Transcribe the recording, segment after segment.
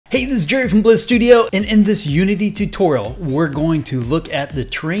Hey, this is Jerry from Bliz Studio, and in this Unity tutorial, we're going to look at the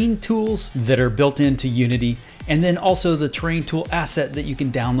terrain tools that are built into Unity, and then also the terrain tool asset that you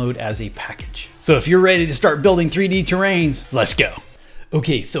can download as a package. So if you're ready to start building 3D terrains, let's go.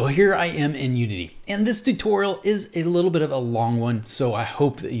 Okay, so here I am in Unity, and this tutorial is a little bit of a long one, so I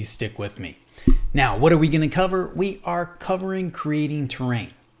hope that you stick with me. Now, what are we gonna cover? We are covering creating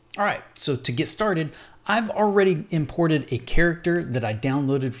terrain. All right, so to get started, I've already imported a character that I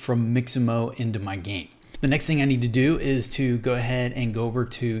downloaded from Mixamo into my game. The next thing I need to do is to go ahead and go over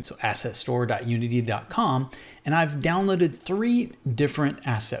to assetstore.unity.com, and I've downloaded 3 different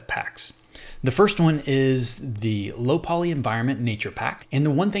asset packs. The first one is the low poly environment nature pack. And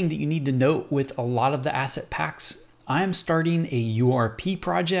the one thing that you need to note with a lot of the asset packs, I am starting a URP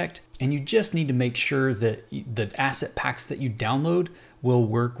project, and you just need to make sure that the asset packs that you download will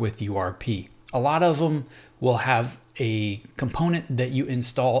work with URP. A lot of them will have a component that you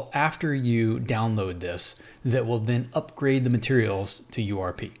install after you download this that will then upgrade the materials to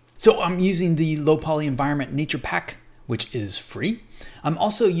URP. So I'm using the low poly environment nature pack, which is free. I'm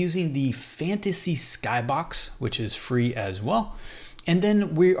also using the fantasy Skybox, which is free as well. And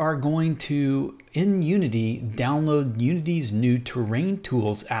then we are going to, in Unity, download Unity's new terrain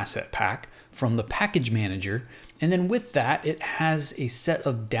tools asset pack from the package manager. And then with that, it has a set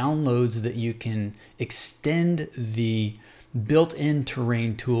of downloads that you can extend the built-in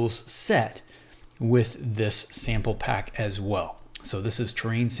terrain tools set with this sample pack as well. So this is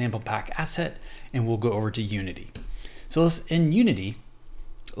terrain sample pack asset, and we'll go over to Unity. So in Unity,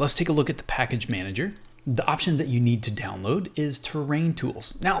 let's take a look at the package manager. The option that you need to download is terrain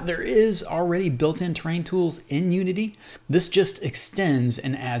tools. Now there is already built-in terrain tools in Unity. This just extends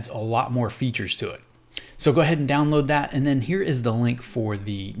and adds a lot more features to it. So go ahead and download that. And then here is the link for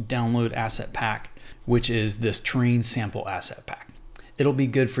the download asset pack, which is this terrain sample asset pack. It'll be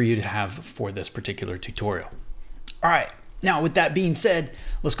good for you to have for this particular tutorial. All right. Now, with that being said,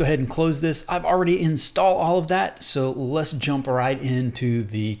 let's go ahead and close this. I've already installed all of that, so let's jump right into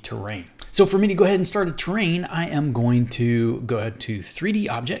the terrain. So for me to go ahead and start a terrain, I am going to go ahead to 3D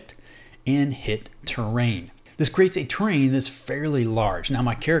object and hit terrain. This creates a terrain that's fairly large. Now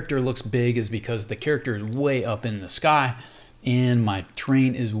my character looks big is because the character is way up in the sky and my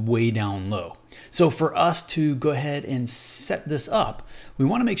terrain is way down low. So for us to go ahead and set this up, we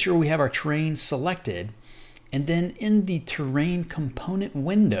want to make sure we have our terrain selected. And then in the terrain component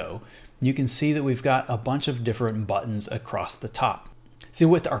window, you can see that we've got a bunch of different buttons across the top. So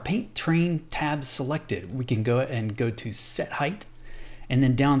with our paint terrain tab selected, we can go and go to set height. And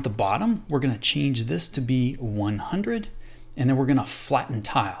then down at the bottom, we're going to change this to be 100. And then we're going to flatten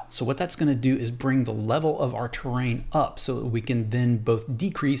tile. So what that's going to do is bring the level of our terrain up so that we can then both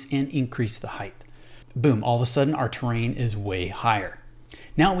decrease and increase the height. Boom, all of a sudden our terrain is way higher.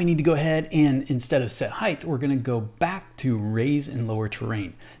 Now we need to go ahead and instead of set height, we're going to go back to raise and lower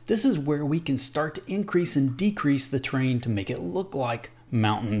terrain. This is where we can start to increase and decrease the terrain to make it look like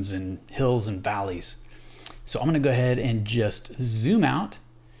mountains and hills and valleys. So I'm going to go ahead and just zoom out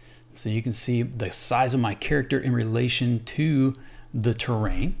so you can see the size of my character in relation to the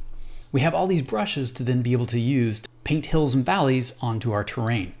terrain. We have all these brushes to then be able to use to paint hills and valleys onto our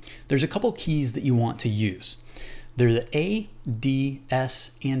terrain. There's a couple keys that you want to use. They're the A, D,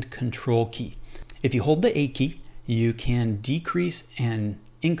 S, and Control key. If you hold the A key, you can decrease and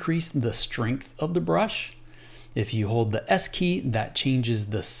increase the strength of the brush. If you hold the S key, that changes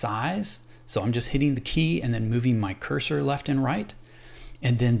the size. So I'm just hitting the key and then moving my cursor left and right.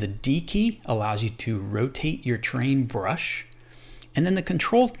 And then the D key allows you to rotate your terrain brush. And then the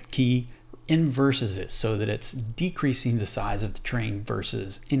Control key inverses it so that it's decreasing the size of the terrain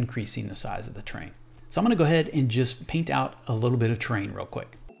versus increasing the size of the terrain. So I'm going to go ahead and just paint out a little bit of terrain real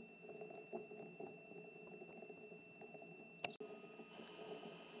quick.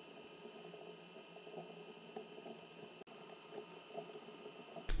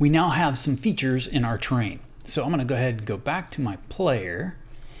 We now have some features in our terrain. So I'm going to go ahead and go back to my player,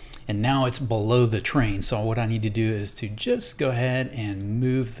 and now it's below the terrain. So what I need to do is to just go ahead and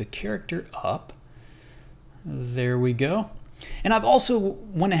move the character up. There we go. And I've also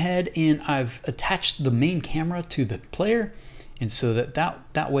went ahead and I've attached the main camera to the player. And so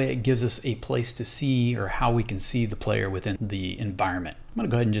that way it gives us a place to see or how we can see the player within the environment. I'm going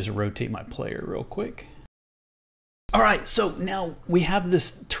to go ahead and just rotate my player real quick. All right, so now we have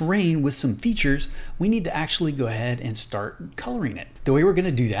this terrain with some features. We need to actually go ahead and start coloring it. The way we're going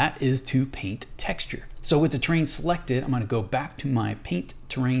to do that is to paint texture. So with the terrain selected, I'm going to go back to my paint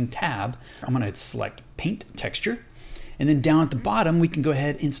terrain tab. I'm going to select paint texture. And then down at the bottom, we can go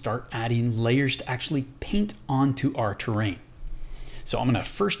ahead and start adding layers to actually paint onto our terrain. So I'm gonna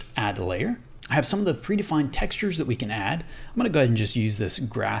first add a layer. I have some of the predefined textures that we can add. I'm gonna go ahead and just use this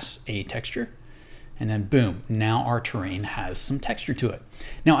grass A texture. And then boom, now our terrain has some texture to it.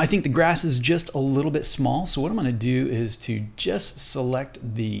 Now I think the grass is just a little bit small. So what I'm gonna do is to just select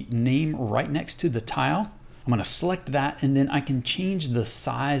the name right next to the tile. I'm gonna select that, and then I can change the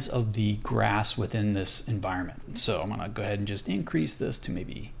size of the grass within this environment. So I'm gonna go ahead and just increase this to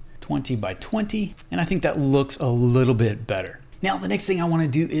maybe 20 by 20. And I think that looks a little bit better. Now the next thing I wanna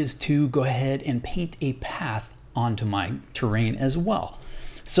do is to go ahead and paint a path onto my terrain as well.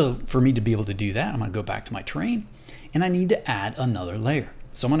 So for me to be able to do that, I'm gonna go back to my terrain, and I need to add another layer.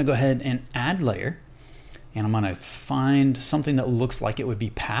 So I'm gonna go ahead and add layer, and I'm gonna find something that looks like it would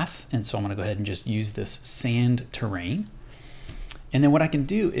be path. And so I'm gonna go ahead and just use this sand terrain. And then what I can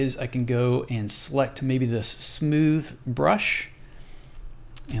do is I can go and select maybe this smooth brush,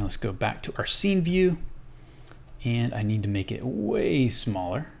 and let's go back to our scene view, and I need to make it way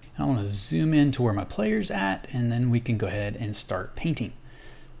smaller. And I wanna zoom in to where my player's at, and then we can go ahead and start painting.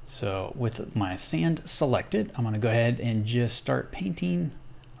 So with my sand selected, I'm gonna go ahead and just start painting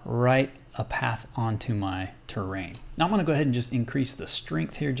right a path onto my terrain. Now I'm gonna go ahead and just increase the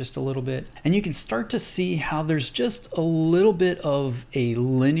strength here just a little bit. And you can start to see how there's just a little bit of a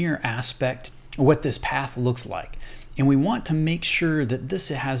linear aspect of what this path looks like. And we want to make sure that this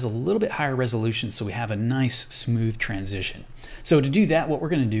has a little bit higher resolution so we have a nice smooth transition. So to do that, what we're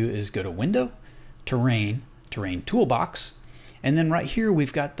gonna do is go to Window, Terrain, Terrain Toolbox, and then right here,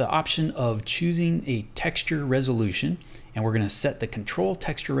 we've got the option of choosing a texture resolution, and we're gonna set the control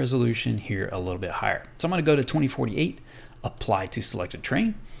texture resolution here a little bit higher. So I'm gonna go to 2048, apply to selected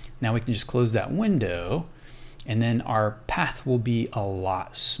terrain. Now we can just close that window, and then our path will be a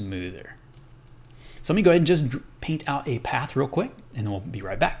lot smoother. So let me go ahead and just paint out a path real quick, and then we'll be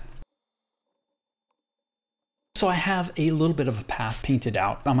right back. So I have a little bit of a path painted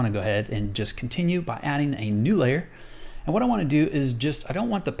out. I'm gonna go ahead and just continue by adding a new layer. And what I want to do is I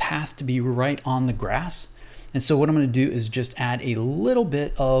don't want the path to be right on the grass. And so what I'm going to do is just add a little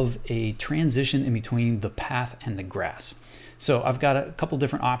bit of a transition in between the path and the grass. So I've got a couple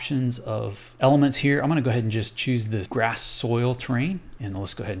different options of elements here. I'm going to go ahead and just choose this grass soil terrain, and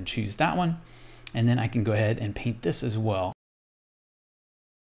let's go ahead and choose that one. And then I can go ahead and paint this as well.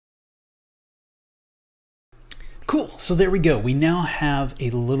 Cool, so there we go. We now have a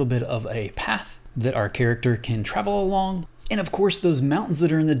little bit of a path that our character can travel along. And of course, those mountains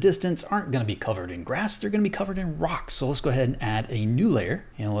that are in the distance aren't gonna be covered in grass, they're gonna be covered in rock. So let's go ahead and add a new layer,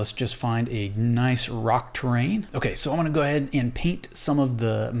 and let's just find a nice rock terrain. Okay, so I'm gonna go ahead and paint some of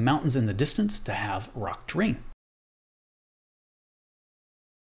the mountains in the distance to have rock terrain.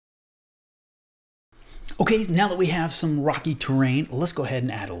 Okay, now that we have some rocky terrain, let's go ahead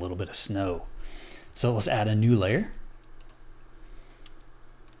and add a little bit of snow. So let's add a new layer.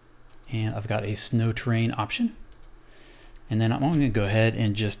 And I've got a snow terrain option. And then I'm going to go ahead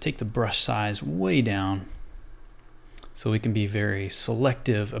and just take the brush size way down so we can be very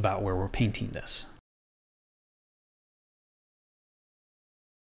selective about where we're painting this.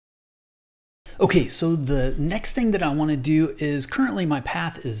 Okay, so the next thing that I want to do is currently my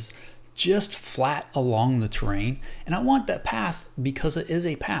path is just flat along the terrain, and I want that path, because it is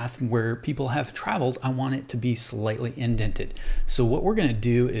a path where people have traveled, I want it to be slightly indented. So what we're going to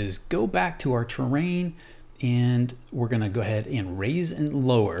do is go back to our terrain, and we're going to go ahead and raise and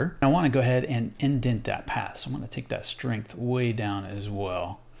lower. I want to go ahead and indent that path, so I'm going to take that strength way down as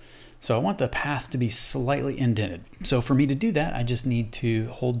well. So I want the path to be slightly indented. So for me to do that, I just need to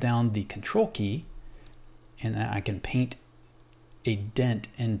hold down the control key, and I can paint a dent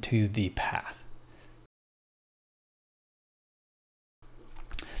into the path.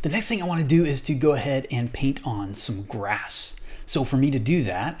 The next thing I want to do is to go ahead and paint on some grass. So for me to do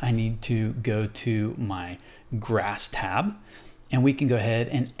that, I need to go to my grass tab, and we can go ahead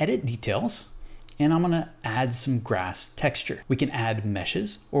and edit details, and I'm going to add some grass texture. We can add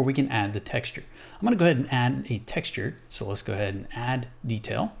meshes, or we can add the texture. I'm going to go ahead and add a texture. So let's go ahead and add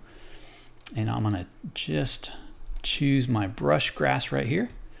detail, and I'm going to just choose my brush grass right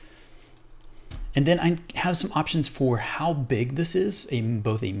here. And then I have some options for how big this is,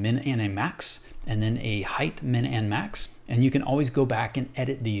 both a min and a max, and then a height min and max. And you can always go back and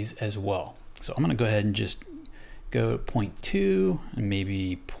edit these as well. So I'm gonna go ahead and just go 0.2 and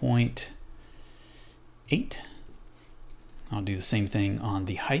maybe 0.8. I'll do the same thing on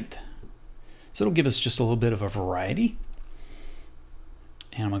the height. So it'll give us just a little bit of a variety.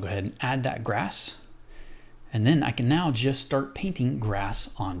 And I'm gonna go ahead and add that grass. And then I can now just start painting grass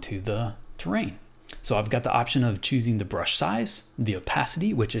onto the terrain. So I've got the option of choosing the brush size, the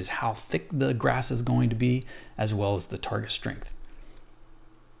opacity, which is how thick the grass is going to be, as well as the target strength.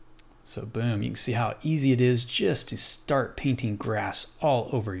 So boom, you can see how easy it is just to start painting grass all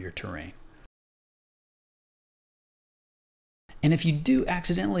over your terrain. And if you do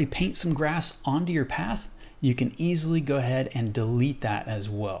accidentally paint some grass onto your path, you can easily go ahead and delete that as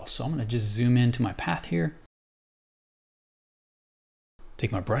well. So I'm going to just zoom into my path here.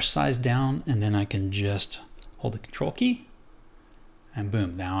 Take my brush size down, and then I can just hold the control key, and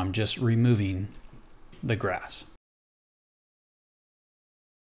boom, now I'm just removing the grass.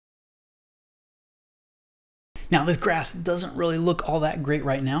 Now this grass doesn't really look all that great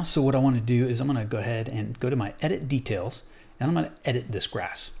right now, so what I want to do is I'm going to go ahead and go to my edit details, and I'm going to edit this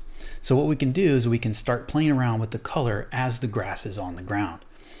grass. So what we can do is we can start playing around with the color as the grass is on the ground.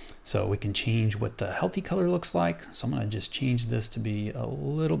 So we can change what the healthy color looks like. So I'm going to just change this to be a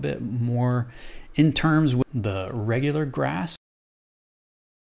little bit more in terms with the regular grass.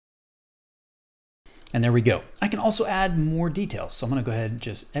 And there we go. I can also add more details. So I'm going to go ahead and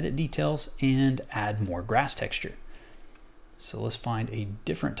just edit details and add more grass texture. So let's find a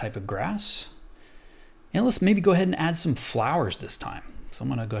different type of grass. And let's maybe go ahead and add some flowers this time. So I'm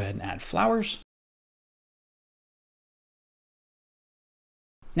going to go ahead and add flowers.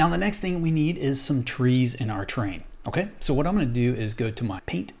 Now the next thing we need is some trees in our terrain. Okay, so what I'm going to do is go to my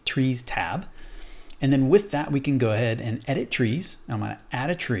Paint Trees tab. And then with that, we can go ahead and edit trees. I'm going to add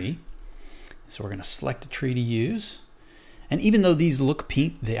a tree. So we're going to select a tree to use. And even though these look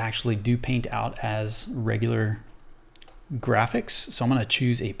pink, they actually do paint out as regular graphics. So I'm going to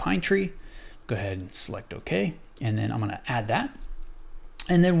choose a pine tree. Go ahead and select OK. And then I'm going to add that.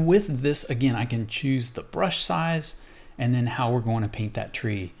 And then with this, again, I can choose the brush size and then how we're going to paint that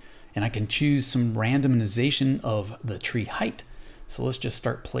tree. And I can choose some randomization of the tree height. So let's just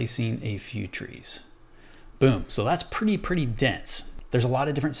start placing a few trees. Boom. So that's pretty dense. There's a lot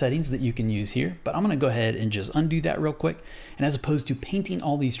of different settings that you can use here, but I'm going to go ahead and just undo that real quick. And as opposed to painting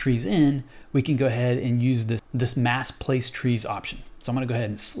all these trees in, we can go ahead and use this mass place trees option. So I'm going to go ahead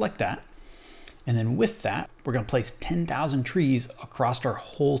and select that. And then with that, we're going to place 10,000 trees across our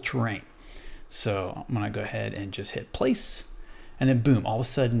whole terrain. So I'm going to go ahead and just hit place. And then boom, all of a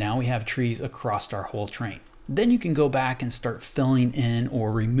sudden now we have trees across our whole terrain. Then you can go back and start filling in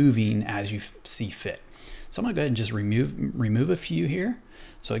or removing as you see fit. So I'm going to go ahead and just remove a few here.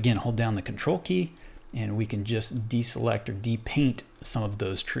 So again, hold down the control key and we can just deselect or depaint some of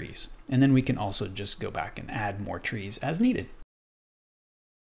those trees. And then we can also just go back and add more trees as needed.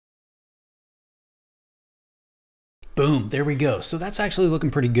 Boom, there we go. So that's actually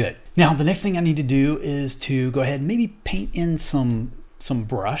looking pretty good. Now, the next thing I need to do is to go ahead and maybe paint in some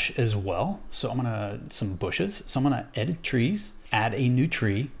brush as well. So some bushes. So I'm gonna edit trees, add a new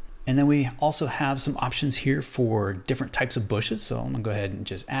tree. And then we also have some options here for different types of bushes. So I'm gonna go ahead and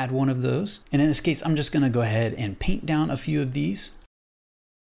just add one of those. And in this case, I'm just gonna go ahead and paint down a few of these.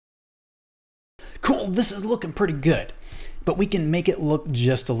 Cool, this is looking pretty good, but we can make it look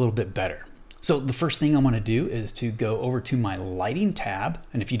just a little bit better. So the first thing I'm gonna do is to go over to my lighting tab.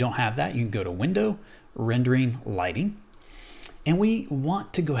 And if you don't have that, you can go to Window, Rendering, Lighting. And we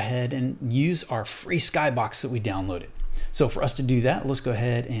want to go ahead and use our free Skybox that we downloaded. So for us to do that, let's go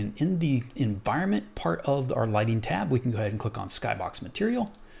ahead and in the environment part of our lighting tab, we can go ahead and click on Skybox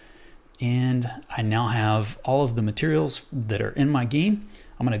material. And I now have all of the materials that are in my game.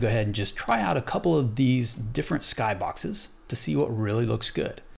 I'm gonna go ahead and just try out a couple of these different skyboxes to see what really looks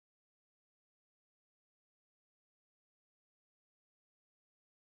good.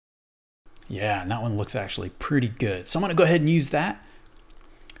 Yeah, and that one looks actually pretty good. So I'm gonna go ahead and use that.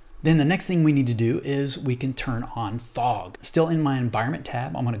 Then the next thing we need to do is we can turn on fog. Still in my environment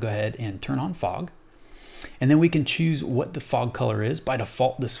tab, I'm gonna go ahead and turn on fog. And then we can choose what the fog color is. By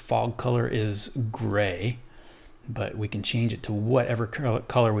default, this fog color is gray, but we can change it to whatever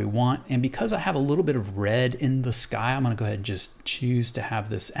color we want. And because I have a little bit of red in the sky, I'm gonna go ahead and just choose to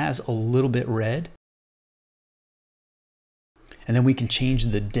have this as a little bit red. And then we can change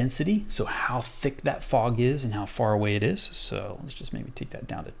the density, so how thick that fog is and how far away it is. So let's just maybe take that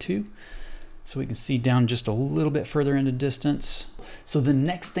down to 2. So we can see down just a little bit further into distance. So the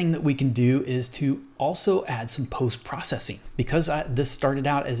next thing that we can do is to also add some post-processing. Because this started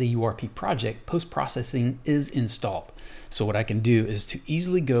out as a URP project, post-processing is installed. So what I can do is to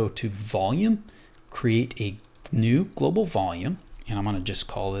easily go to Volume, create a new global volume, and I'm gonna just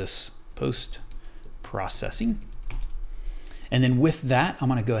call this post-processing. And then with that, I'm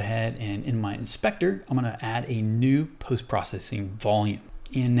gonna go ahead and in my inspector, I'm gonna add a new post-processing volume.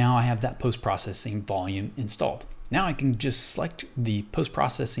 And now I have that post-processing volume installed. Now I can just select the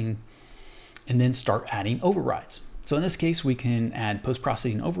post-processing and then start adding overrides. So in this case, we can add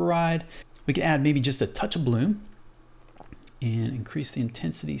post-processing override. We can add maybe just a touch of bloom. and increase the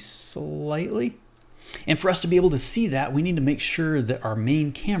intensity slightly. And for us to be able to see that, we need to make sure that our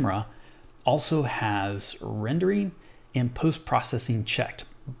main camera also has rendering and post-processing checked.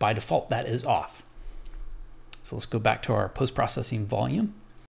 By default, that is off. So let's go back to our post-processing volume.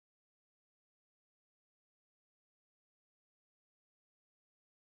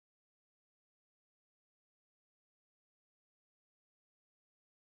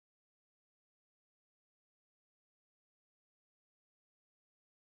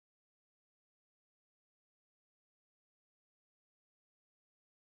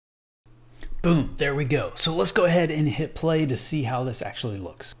 Boom, there we go. So let's go ahead and hit play to see how this actually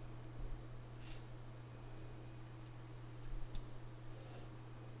looks.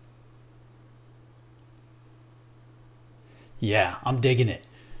 Yeah, I'm digging it.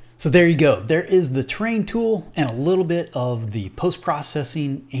 So there you go. There is the terrain tool and a little bit of the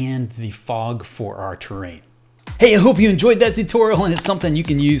post-processing and the fog for our terrain. Hey, I hope you enjoyed that tutorial and it's something you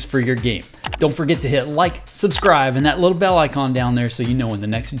can use for your game. Don't forget to hit like, subscribe, and that little bell icon down there so you know when the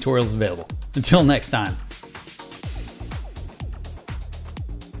next tutorial is available. Until next time.